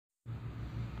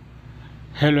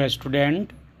Hello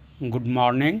student, good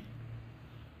morning.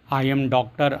 I am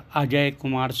Dr. Ajay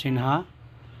Kumar Sinha,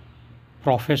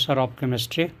 Professor of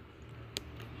Chemistry.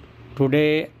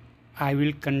 Today I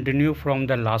will continue from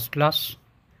the last class.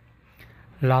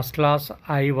 Last class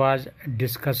I was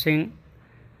discussing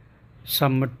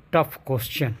some tough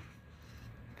question.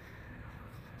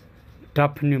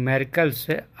 Tough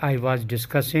numericals I was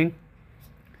discussing.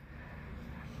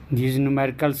 These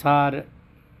numericals are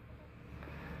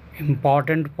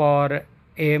important for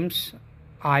A.I.I.M.S,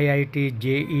 IIT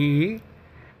JEE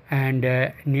and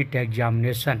Neet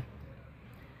examination.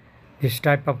 This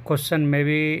type of question may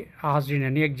be asked in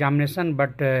any examination,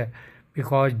 but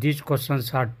because these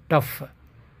questions are tough,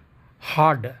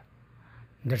 hard,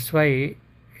 that's why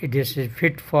it is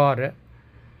fit for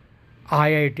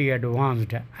IIT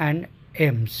Advanced and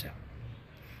A.I.I.M.S.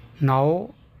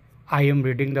 Now I am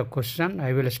reading the question.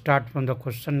 I will start from the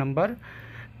question number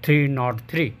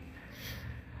 303.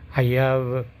 I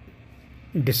have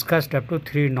discussed up to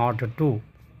 302.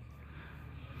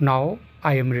 Now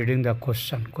I am reading the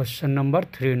question. Question number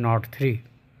 303.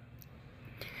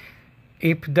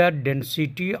 If the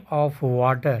density of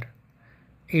water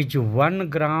is 1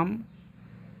 gram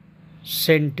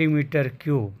centimeter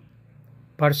cube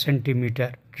per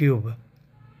centimeter cube,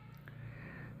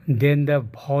 then the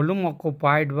volume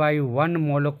occupied by one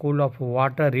molecule of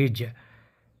water is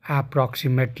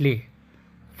approximately: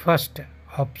 first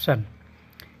option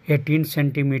 18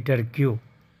 centimeter cube,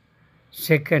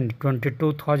 second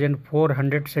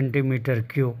 22,400 centimeter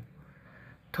cube,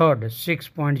 third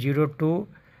 6.02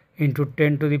 into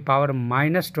 10 to the power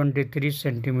minus 23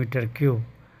 centimeter cube,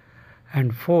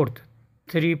 and fourth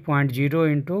 3.0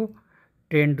 into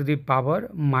 10 to the power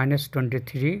minus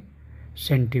 23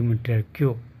 centimeter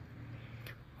cube.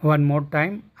 One more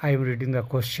time I am reading the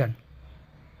question.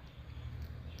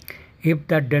 If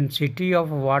the density of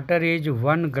water is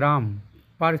 1 gram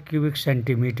per cubic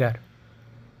centimeter,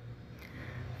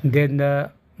 then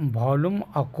the volume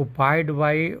occupied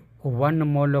by one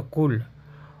molecule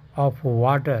of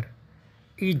water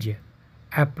is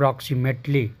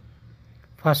approximately: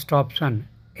 first option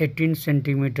 18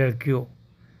 centimeter cube,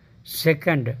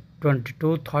 second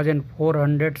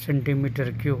 22,400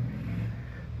 centimeter cube,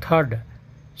 third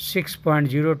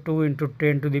 6.02 into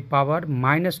 10 to the power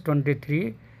minus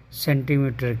 23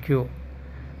 centimeter cube,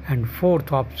 and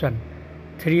fourth option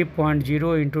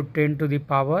 3.0 into 10 to the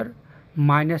power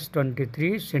minus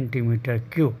 23 centimeter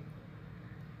cube.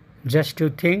 Just to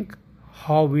think,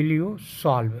 how will you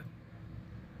solve?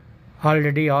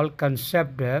 Already all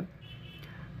concept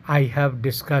I have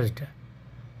discussed.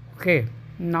 Okay,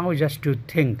 now just to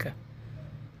think.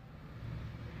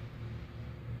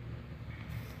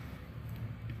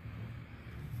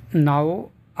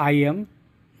 Now I am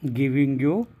giving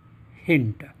you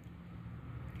hint.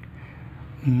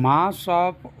 Mass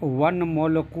of one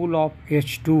molecule of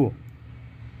H2O,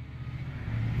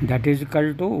 that is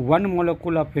equal to one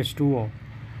molecule of H2O,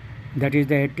 that is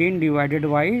the 18 divided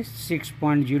by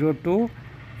 6.02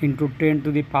 into 10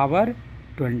 to the power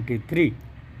 23.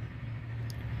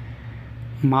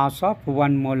 Mass of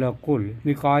one molecule,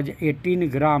 because 18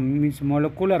 gram means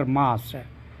molecular mass,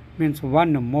 means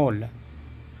 1 mole.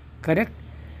 Correct?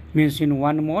 Means in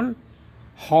 1 mole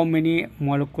how many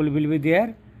molecule will be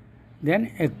there?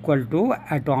 Then equal to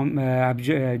atom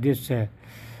this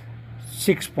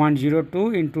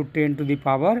 6.02 into 10 to the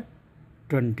power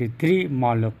 23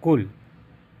 molecule.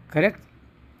 Correct?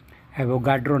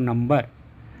 Avogadro number.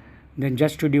 Then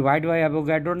just to divide by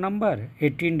Avogadro number,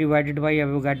 18 divided by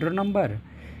Avogadro number,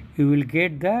 you will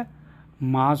get the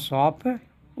mass of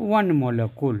one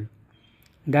molecule.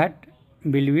 That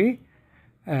will be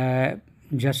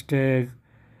just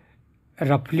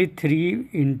roughly 3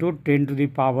 into 10 to the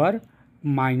power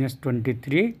minus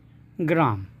 23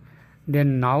 gram.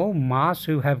 Then now mass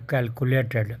you have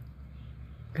calculated.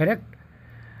 Correct?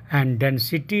 And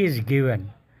density is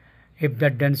given. If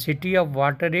the density of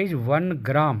water is 1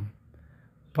 gram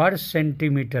per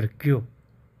centimeter cube,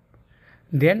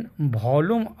 then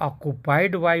volume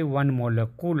occupied by one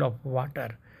molecule of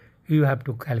water you have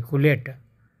to calculate.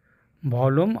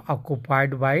 Volume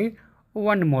occupied by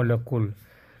one molecule.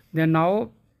 Then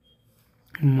now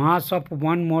mass of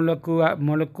one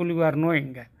molecule you are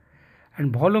knowing,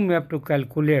 and volume you have to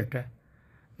calculate.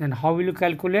 Then how will you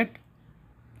calculate?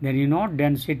 Then you know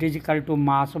density is equal to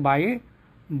mass by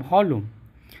volume.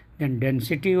 Then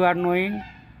density you are knowing,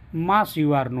 mass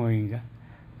you are knowing,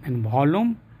 and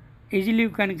volume easily you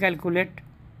can calculate.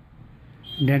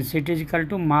 Density is equal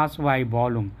to mass by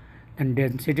volume. Then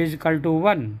density is equal to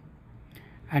 1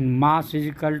 and mass is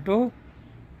equal to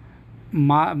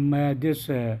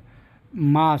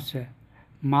mass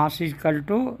mass is equal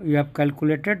to, you have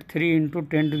calculated 3 into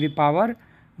 10 to the power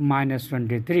minus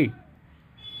 23.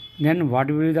 Then what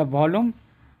will be the volume?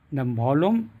 The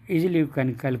volume easily you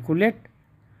can calculate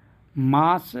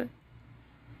mass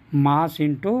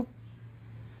into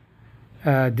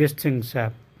these things.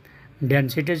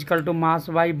 Density is equal to mass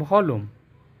by volume.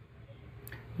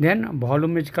 Then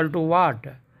volume is equal to what?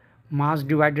 Mass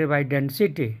divided by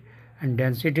density, and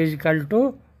density is equal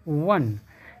to 1.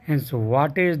 And so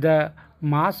what is the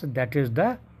mass? That is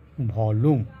the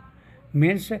volume.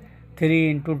 Means 3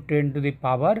 into 10 to the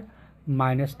power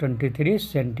minus 23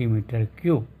 centimeter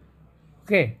cube.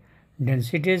 Okay.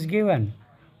 Density is given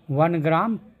 1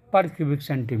 gram per cubic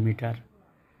centimeter.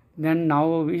 Then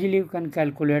now easily you can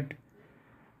calculate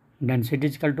density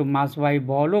is equal to mass by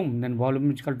volume, then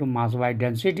volume is equal to mass by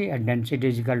density, and density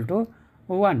is equal to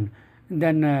 1.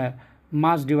 Then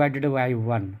mass divided by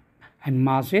 1, and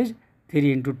mass is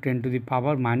 3 into 10 to the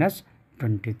power minus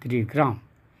 23 gram.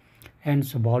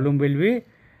 Hence volume will be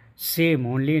same,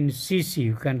 only in cc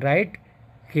you can write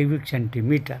cubic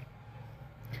centimeter.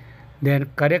 Then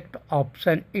correct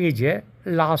option is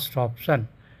last option,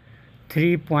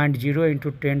 3.0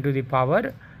 into 10 to the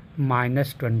power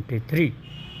minus 23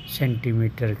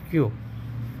 centimeter cube.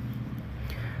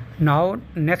 Now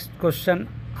next question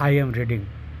I am reading.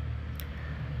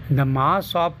 The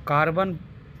mass of carbon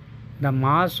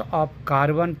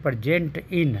present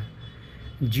in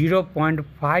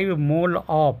 0.5 mole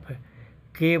of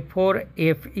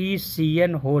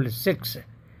K4FeCN whole 6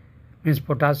 means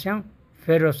potassium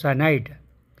ferrocyanide.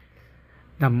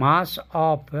 The mass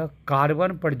of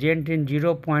carbon present in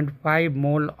 0.5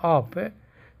 mole of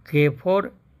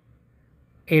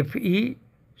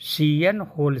K4FeCN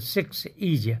whole 6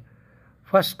 is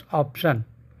first option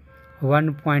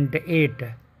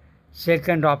 1.8,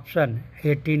 second option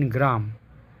 18 gram,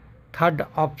 third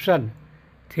option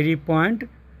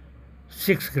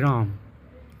 3.6 gram,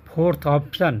 fourth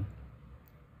option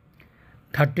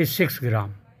 36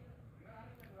 gram.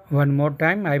 One more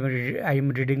time I am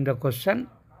reading the question.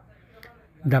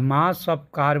 The mass of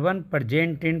carbon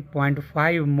present in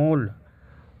 0.5 mole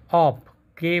of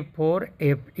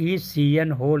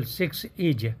K4FeCN whole 6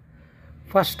 is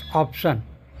first option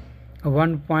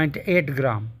 1.8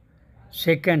 gram,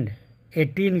 second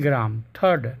 18 gram,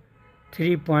 third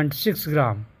 3.6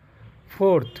 gram,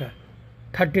 fourth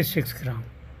 36 gram.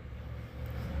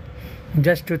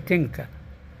 Just to think.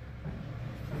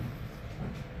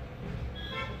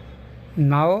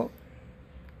 Now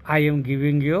I am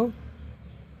giving you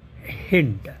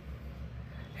hint.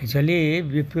 Actually,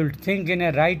 if you think in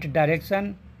a right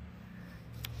direction,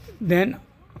 then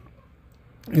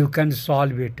you can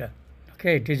solve it.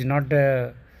 Okay, it is not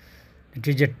it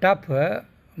is a tough,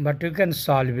 but you can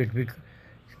solve it.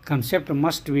 Concept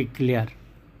must be clear.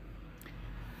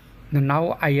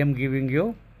 Now I am giving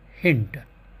you hint.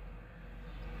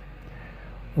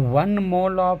 1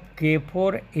 mole of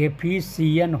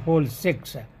K4FeCN whole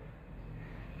 6,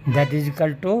 that is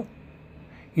equal to,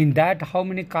 in that how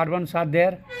many carbons are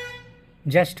there?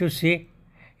 Just to see,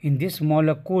 in this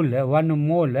molecule 1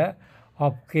 mole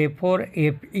of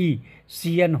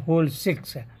K4FeCN whole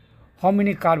 6, how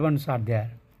many carbons are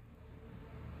there?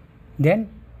 Then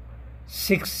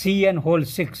 6 CN whole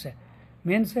 6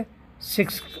 means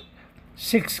 6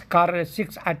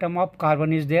 atom of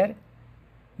carbon is there,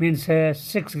 means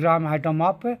 6 gram atom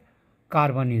of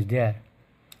carbon is there,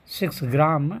 6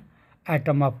 gram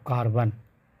atom of carbon.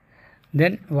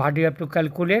 Then what you have to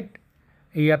calculate?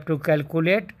 You have to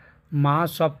calculate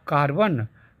mass of carbon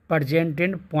present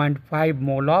in 0.5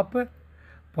 mole of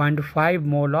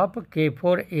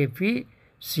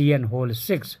K4FeCN whole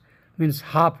 6 means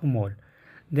half mole.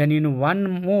 Then in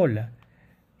 1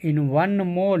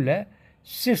 mole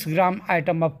 6 gram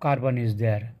atom of carbon is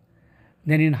there.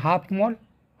 Then in half mole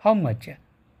how much?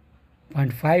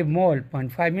 0.5 mole,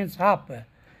 0.5 means half.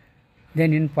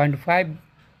 Then in 0.5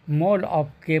 mole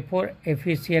of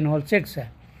K4FeCN whole 6,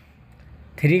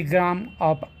 3 gram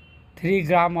of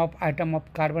atom of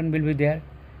carbon will be there.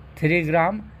 3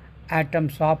 gram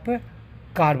atoms of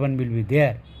carbon will be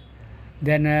there.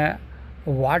 Then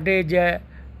what is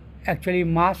actually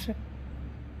mass?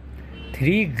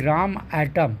 3 gram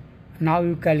atom. Now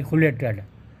you calculated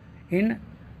in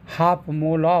half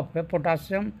mole of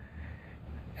potassium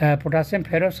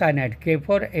ferrocyanide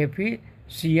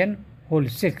K4FeCN whole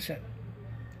 6.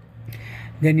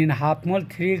 Then in half mole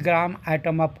 3 gram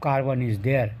atom of carbon is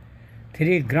there.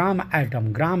 3 gram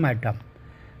atom.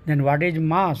 Then what is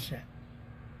mass?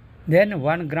 Then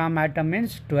 1 gram atom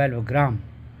means 12 gram.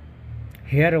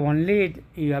 Here only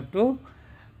you have to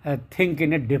think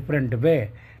in a different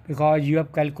way, because you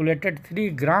have calculated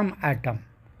 3 gram atom.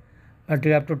 but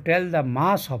you have to tell the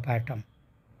mass of atom.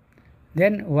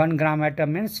 Then 1 gram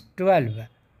atom means 12.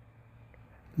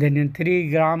 Then in 3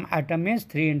 gram atom means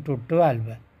 3 into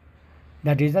 12.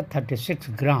 That is a 36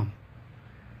 gram.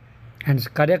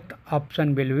 And correct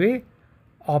option will be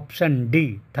option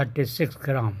D, 36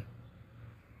 gram.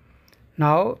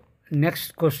 Now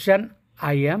next question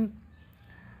I am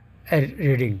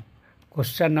reading.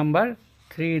 Question number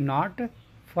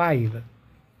 305.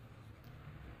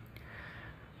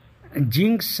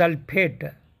 Zinc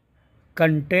sulfate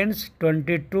contains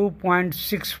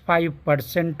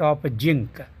 22.65% of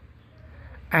zinc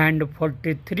and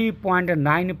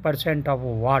 43.9% of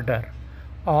water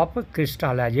of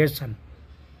crystallization.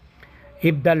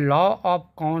 If the law of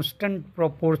constant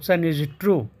proportion is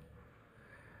true,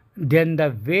 then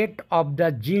the weight of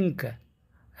the zinc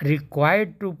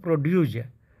required to produce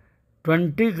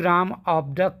 20 gram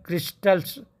of the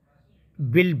crystals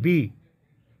will be: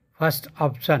 first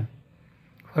option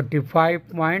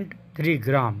 45.3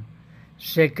 gram,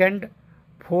 second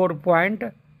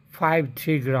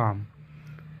 4.53 gram,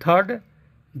 third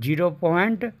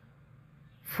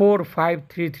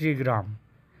 0.4533 gram,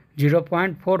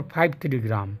 0.453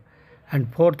 gram,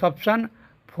 and fourth option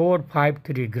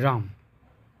 453 gram.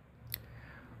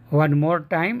 One more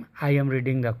time I am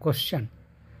reading the question.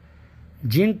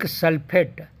 Zinc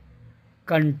sulfate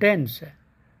contains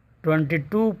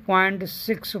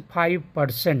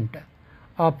 22.65%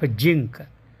 of zinc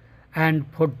and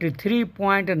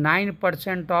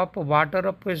 43.9% of water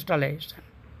of crystallization.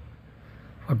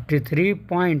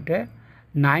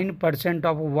 43.9%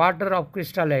 of water of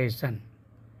crystallization.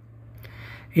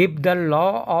 If the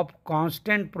law of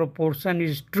constant proportion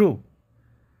is true,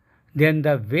 then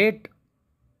the weight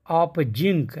of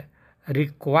zinc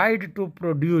required to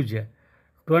produce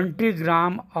 20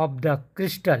 gram of the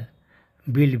crystal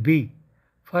will be: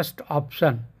 first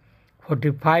option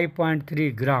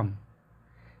 45.3 gram,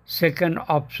 second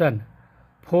option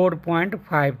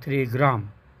 4.53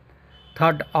 gram,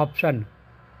 third option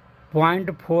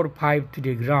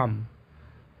 0.453 gram,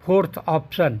 fourth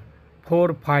option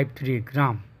 453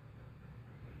 gram.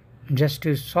 Just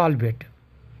to solve it,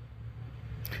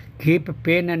 keep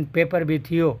pen and paper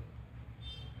with you.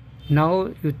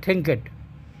 Now you think it.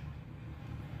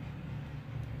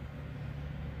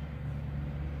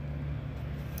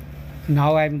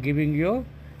 Now I am giving you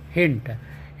hint.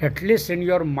 At least in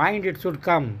your mind it should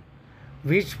come.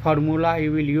 Which formula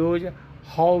you will use,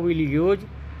 how will you use.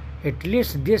 At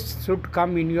least this should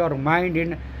come in your mind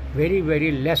in very,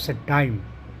 very less time.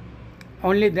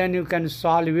 Only then you can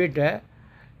solve it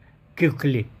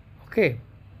quickly. Okay.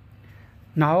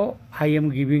 Now I am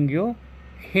giving you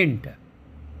hint.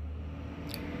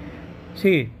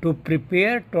 See, to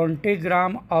prepare 20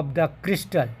 gram of the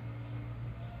crystal,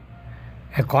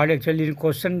 actually in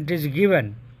question it is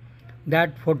given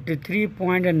that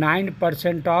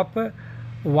 43.9% of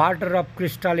water of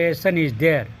crystallization is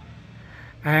there,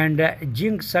 and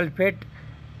zinc sulfate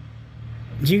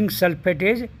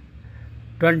is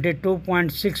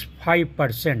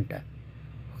 22.65%.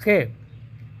 Okay.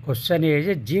 Question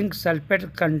is zinc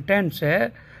sulfate contains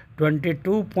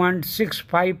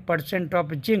 22.65%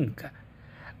 of zinc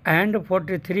and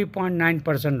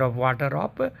 43.9% of water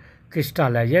of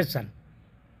crystallization.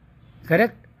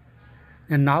 Correct?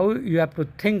 And now you have to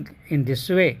think in this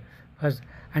way.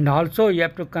 And also you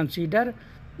have to consider,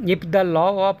 if the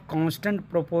law of constant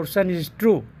proportion is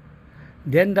true,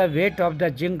 then the weight of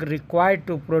the zinc required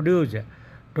to produce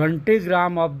 20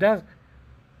 gram of the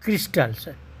crystals.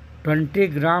 20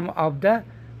 gram of the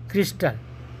crystal,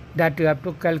 that you have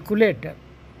to calculate.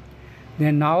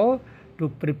 Then now to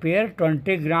prepare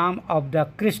 20 gram of the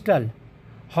crystal,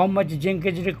 how much zinc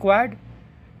is required?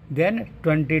 Then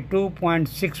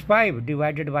 22.65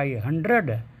 divided by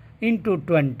 100 into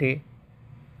 20.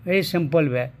 Very simple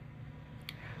way.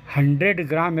 100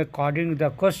 gram according to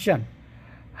the question.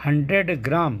 100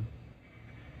 gram.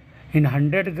 In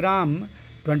 100 gram,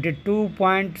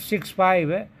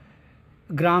 22.65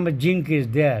 gram zinc is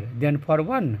there. Then for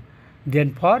 1.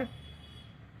 Then for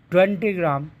 20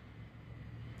 gram.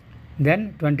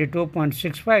 Then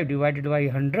 22.65 divided by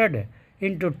 100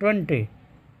 into 20.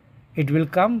 It will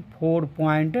come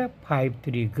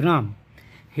 4.53 gram.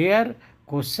 Here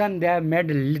question they have made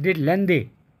a little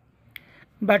lengthy.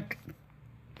 But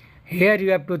here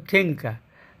you have to think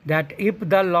that if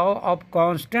the law of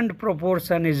constant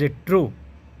proportion is true,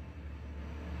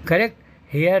 correct?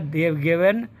 Here they have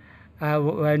given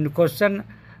in question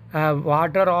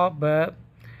water of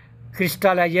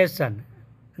crystallization.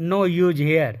 No use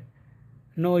here.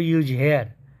 No use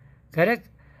here. Correct?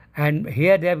 And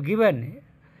here they have given,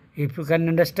 if you can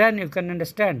understand, you can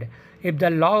understand. if the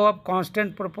law of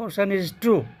constant proportion is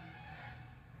true,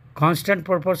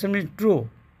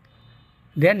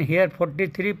 then here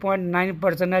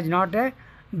 43.9% has not a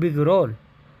big role.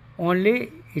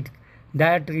 Only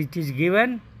that it is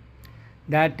given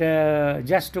that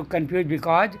just to confuse,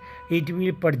 because it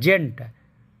will present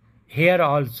here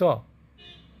also.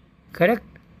 Correct?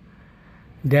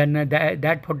 Then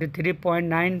that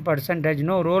 43.9% has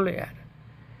no role here.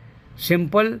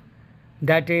 Simple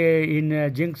that in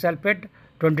zinc sulfate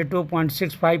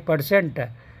 22.65%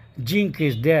 zinc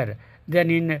is there. Then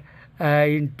in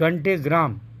 20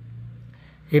 gram,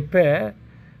 if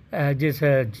this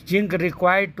zinc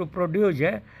required to produce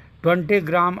 20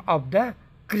 gram of the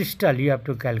crystal, you have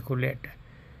to calculate.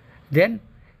 Then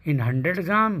in 100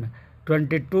 gram,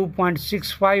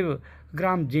 22.65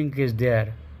 gram zinc is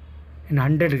there in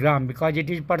 100 gram, because it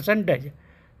is percentage.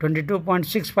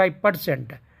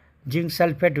 22.65% zinc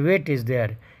sulfate weight is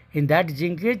there. In that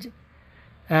zinc is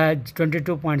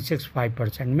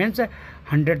 22.65%, means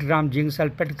 100 gram zinc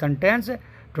sulfate contains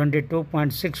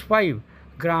 22.65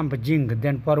 gram zinc,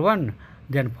 then for 1,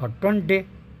 then for 20.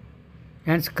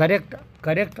 Hence correct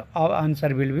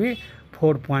answer will be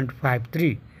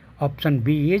 4.53. Option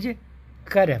B is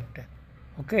correct.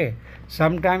 Okay.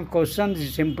 Sometimes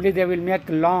questions simply they will make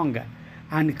long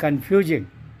and confusing.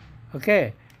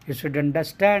 Okay. You should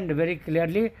understand very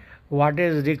clearly what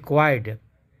is required.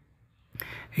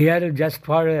 Here just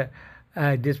for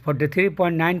this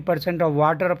 43.9% of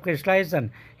water of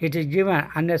crystallization, it is given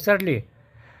unnecessarily.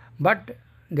 But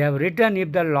they have written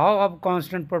if the law of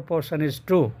constant proportion is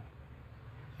true,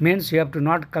 means you have to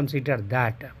not consider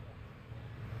that.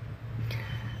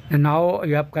 And now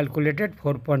you have calculated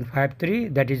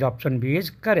 4.53, that is option B is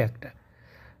correct.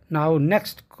 Now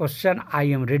next question I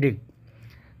am reading.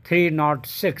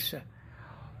 306.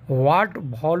 What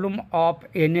volume of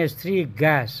NH3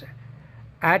 gas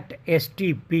at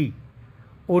STP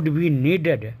would be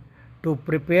needed to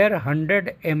prepare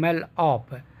 100 ml of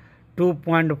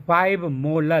 2.5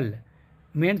 molal,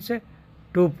 means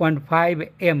 2.5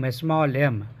 m, small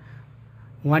m.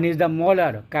 One is the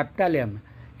molar, capital M.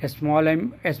 Small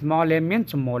m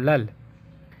means molal.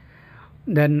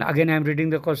 Then again I am reading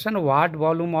the question. What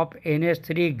volume of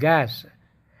NH3 gas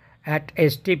at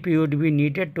STP would be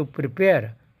needed to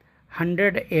prepare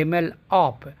 100 ml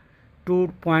of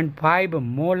 2.5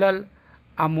 molal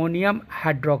ammonium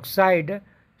hydroxide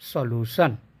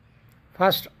solution?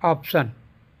 First option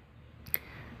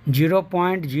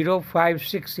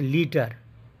 0.056 liter.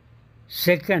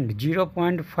 Second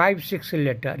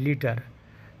 0.56 liter.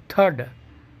 Third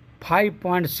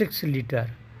 5.6 liter.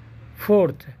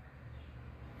 Fourth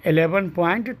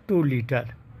 11.2 liter.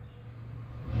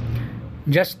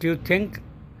 Just you think.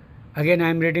 Again I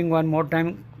am reading one more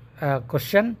time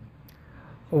question.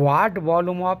 What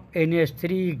volume of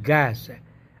NH3 gas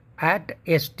at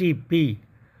STP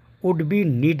would be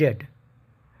needed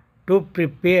to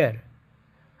prepare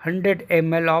 100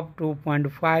 ml of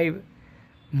 2.5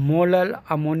 molal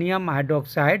ammonium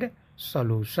hydroxide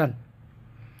solution?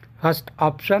 First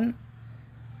option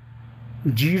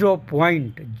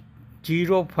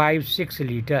 0.056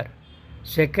 liter.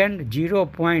 Second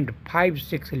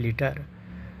 0.56 liter.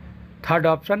 Third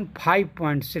option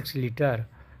 5.6 liter.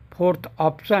 Fourth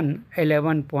option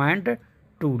 11.2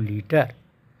 liter.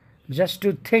 Just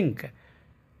to think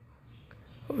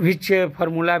which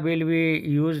formula will be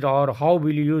used or how will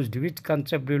be used, which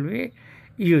concept will be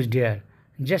used here.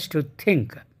 Just to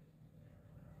think.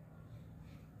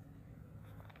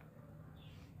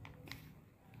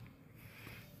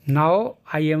 Now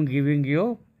I am giving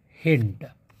you hint.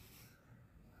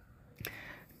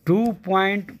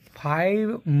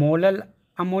 2.5 molal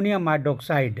ammonium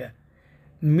hydroxide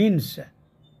means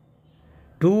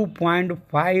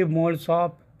 2.5 moles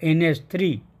of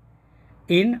NH3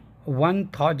 in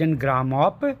 1000 gram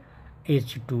of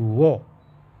H2O.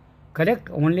 Correct?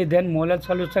 Only then molar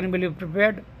solution will be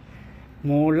prepared.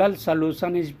 Molar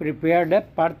solution is prepared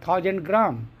per 1000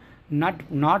 gram, not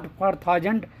per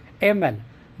 1000 ml.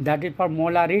 That is for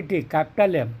molarity,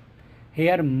 capital M.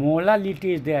 Here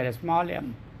molality is there, small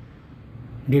m.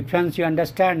 Difference you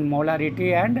understand,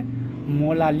 molarity and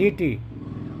molality.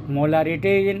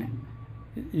 Molarity in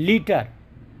liter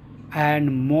and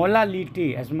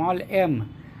molality, small m,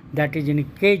 that is in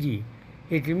kg.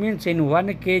 It means in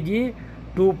 1 kg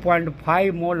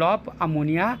 2.5 mole of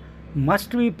ammonia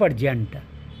must be present.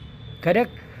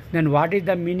 Correct? Then what is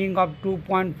the meaning of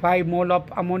 2.5 mole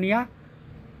of ammonia?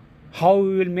 How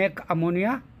we will make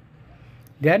ammonia?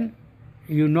 Then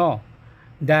you know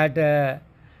that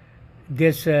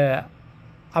this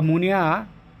ammonia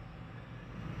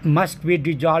must be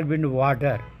dissolved in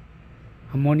water.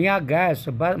 ammonia gas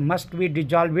must be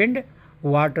dissolved in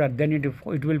water, then it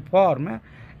will form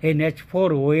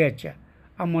NH4OH,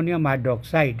 ammonium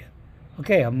hydroxide.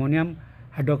 Okay, ammonium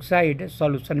hydroxide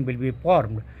solution will be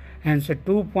formed. Hence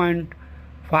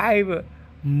 2.5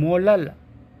 molar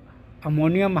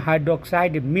ammonium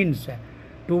hydroxide means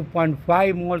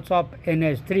 2.5 moles of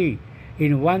NH3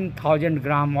 in 1000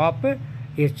 gram of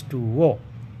H2O.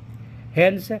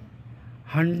 Hence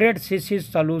 100 cc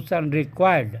solution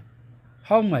required.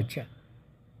 How much?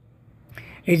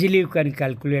 Easily you can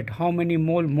calculate how many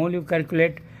mole. You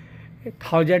calculate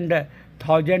 1000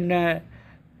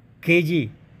 kg.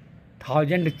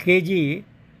 1000 kg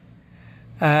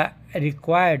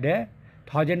required.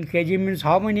 1000 kg means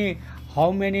how many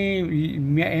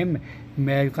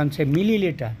you can say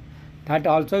milliliter. That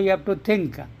also you have to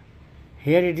think.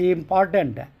 Here it is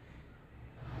important.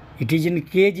 It is in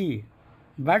kg,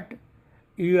 but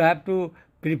you have to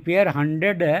prepare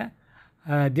 100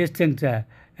 these things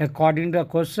according to the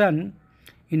question.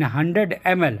 In 100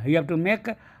 ml you have to make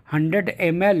 100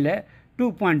 ml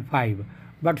 2.5,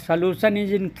 but solution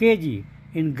is in kg,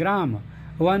 in gram,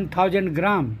 1000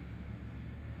 gram.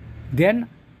 Then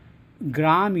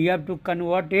gram you have to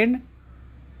convert in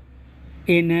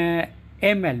ml,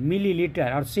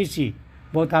 milliliter or cc,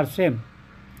 both are same.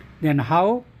 Then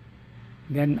how?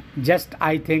 Then just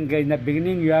I think in the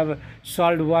beginning you have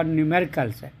solved one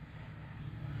numericals.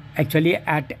 Actually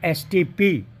at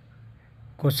STP,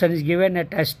 question is given at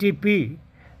STP,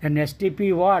 and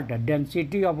STP what?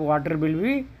 Density of water will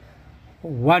be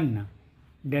 1.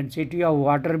 Density of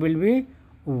water will be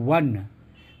 1.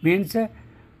 Means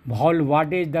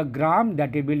what is the gram?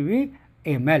 That it will be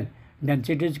ml.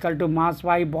 Density is equal to mass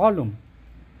by volume.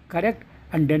 Correct?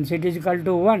 And density is equal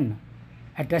to 1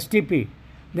 at STP.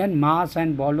 Then mass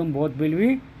and volume both will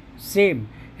be same.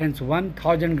 Hence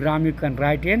 1000 gram you can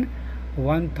write in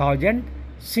 1000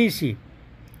 cc.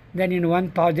 Then in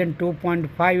 1000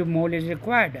 2.5 mole is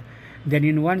required. Then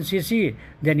in 1 cc,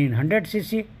 then in 100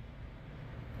 cc.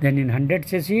 Then in 100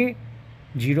 cc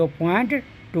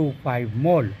 0.25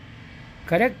 mole.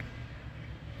 Correct?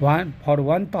 For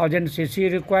 1000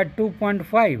 cc required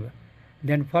 2.5.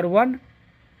 Then for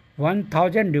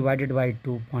 1000 divided by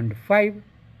 2.5.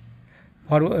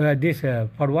 For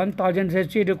for 1000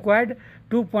 cc required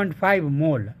 2.5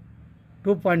 mole.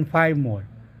 2.5 mole.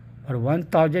 For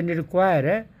 1000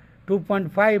 require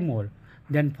 2.5 mole.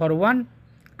 Then for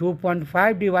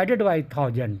 2.5 divided by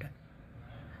 1000.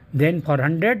 Then for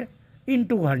 100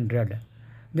 into 100.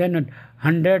 Then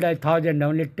 100 1000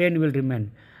 only 10 will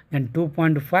remain. Then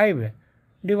 2.5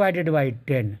 divided by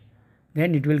 10.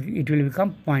 Then it will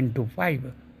become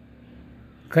 0.25.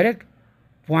 Correct?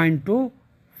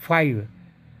 0.25.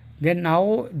 Then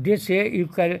now this you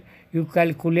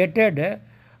calculated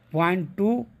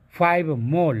 0.25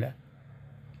 mole.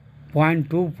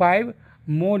 0.25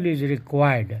 mole is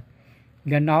required.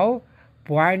 Then now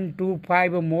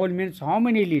 0.25 mole means how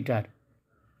many liter?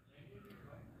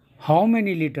 How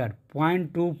many liter?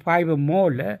 0.25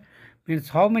 mole means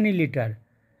how many liter?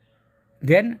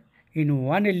 Then in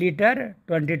 1 liter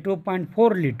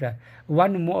 22.4 liter.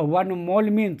 1 mole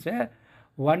means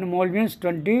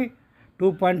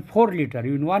 22.4 liter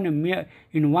in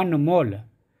one mole.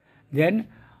 Then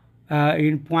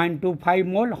in 0.25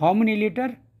 mole how many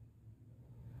liter?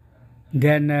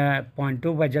 Then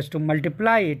 0.25, just to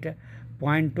multiply it,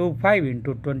 0.25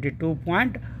 into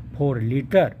 22.4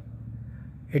 liter.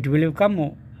 It will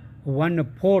become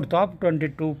 1/4 of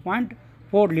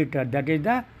 22.4 liter. That is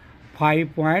the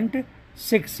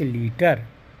 5.6 liter.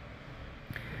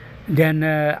 Then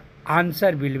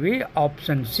answer will be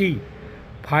option C,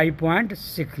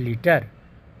 5.6 liter.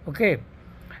 Okay.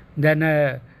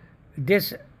 Then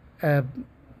this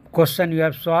question you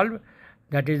have solved.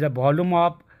 That is the volume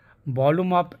of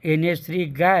NH3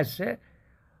 gas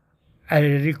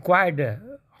required.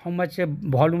 How much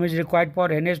volume is required for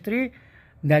NH3?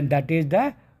 Then that is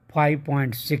the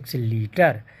 5.6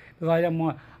 liter. Because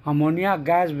ammonia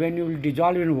gas, when you will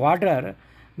dissolve in water,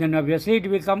 then obviously it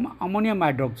become ammonium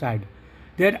hydroxide.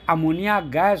 Then ammonia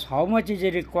gas, how much is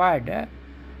required?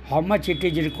 How much it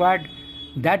is required?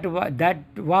 That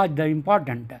was the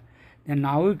important. Then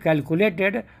now we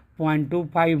calculated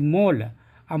 0.25 mole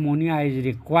ammonia is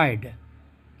required.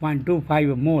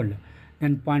 0.25 mole.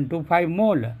 Then 0.25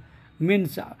 mole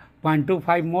means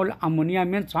 0.25 mole ammonia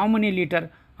means how many liter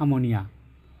ammonia?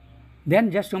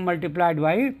 Then just multiplied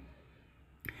by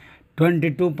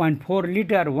 22.4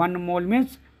 liter. 1 mole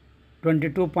means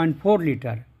 22.4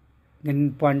 liter.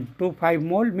 Then 0.25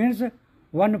 mole means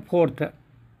 1/4.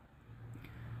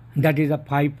 That is a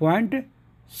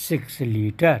 5.6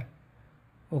 liter.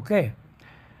 Okay.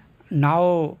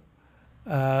 Now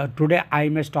Today I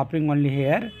am stopping only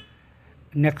here.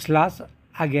 Next class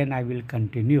again I will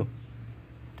continue.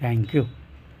 Thank you.